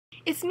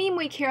It's meme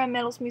week here on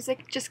Metals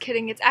Music. Just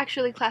kidding, it's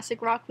actually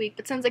classic rock week,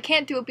 but since I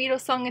can't do a Beatles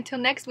song until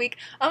next week,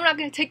 I'm not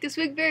going to take this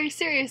week very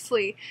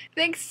seriously.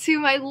 Thanks to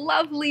my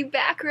lovely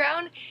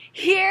background,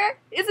 here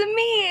is a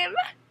meme!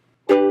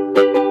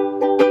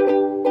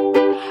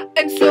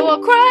 And so I'll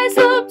cry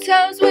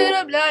sometimes when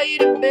I'm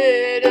lying in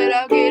bed, and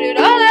I'll get it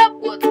all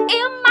out what's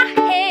in my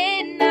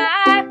head, and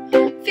I'm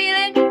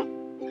feeling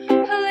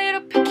a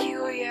little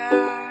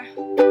peculiar.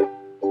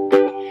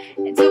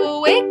 And so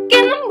I'll wake in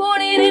the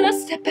morning and I'll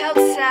step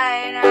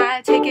outside, and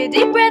I take a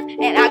deep breath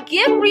and I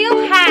get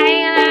real high,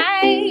 and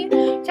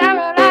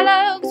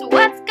I look, so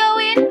what's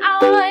going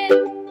on?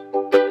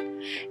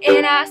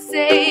 And I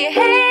say,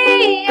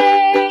 hey,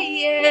 yeah,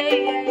 yeah,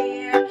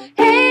 yeah,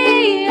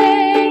 hey,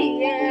 yeah,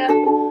 yeah.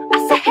 I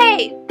say,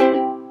 hey,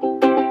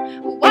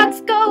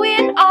 what's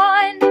going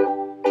on?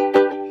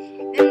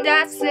 And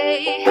I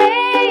say,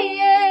 hey,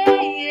 yeah,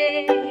 yeah,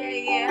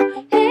 yeah,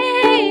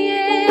 hey,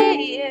 yeah,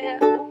 yeah.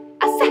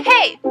 I say,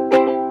 hey,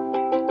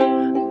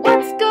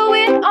 what's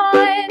going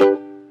on?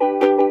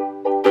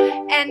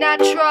 And I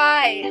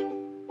try,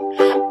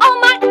 oh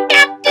my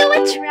God, do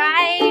I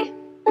try?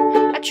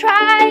 I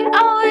try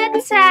all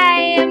the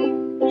time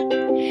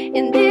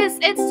in this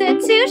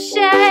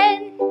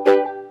institution.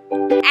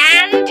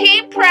 And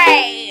he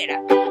prayed,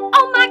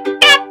 oh my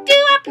God, do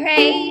I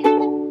pray?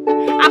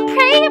 I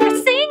pray every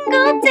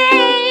single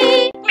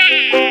day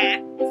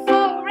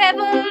for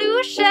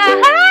revolution.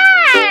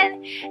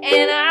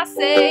 And I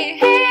say,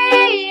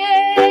 hey,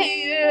 yeah,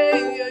 yeah,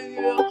 yeah,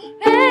 yeah,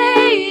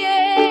 hey,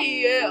 yeah,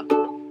 yeah.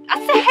 I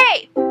say, hey,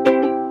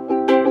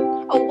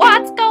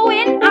 what's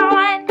going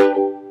on?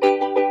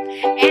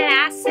 And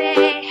I say,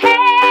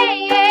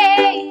 hey,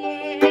 yeah,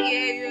 yeah,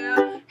 yeah,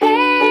 yeah,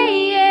 hey,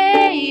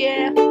 yeah,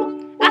 yeah.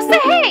 I say,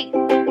 hey,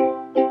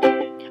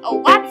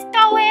 what's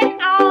going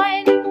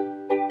on?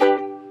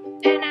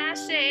 And I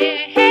say,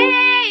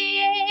 hey,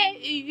 yeah,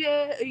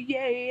 yeah,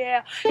 yeah,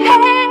 yeah,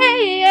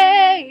 hey,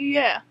 yeah,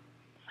 yeah.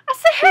 I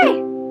say, hey,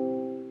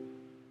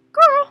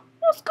 girl,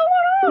 what's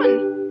going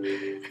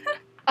on?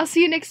 I'll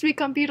see you next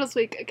week on Beatles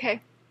Week.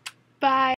 Okay, bye.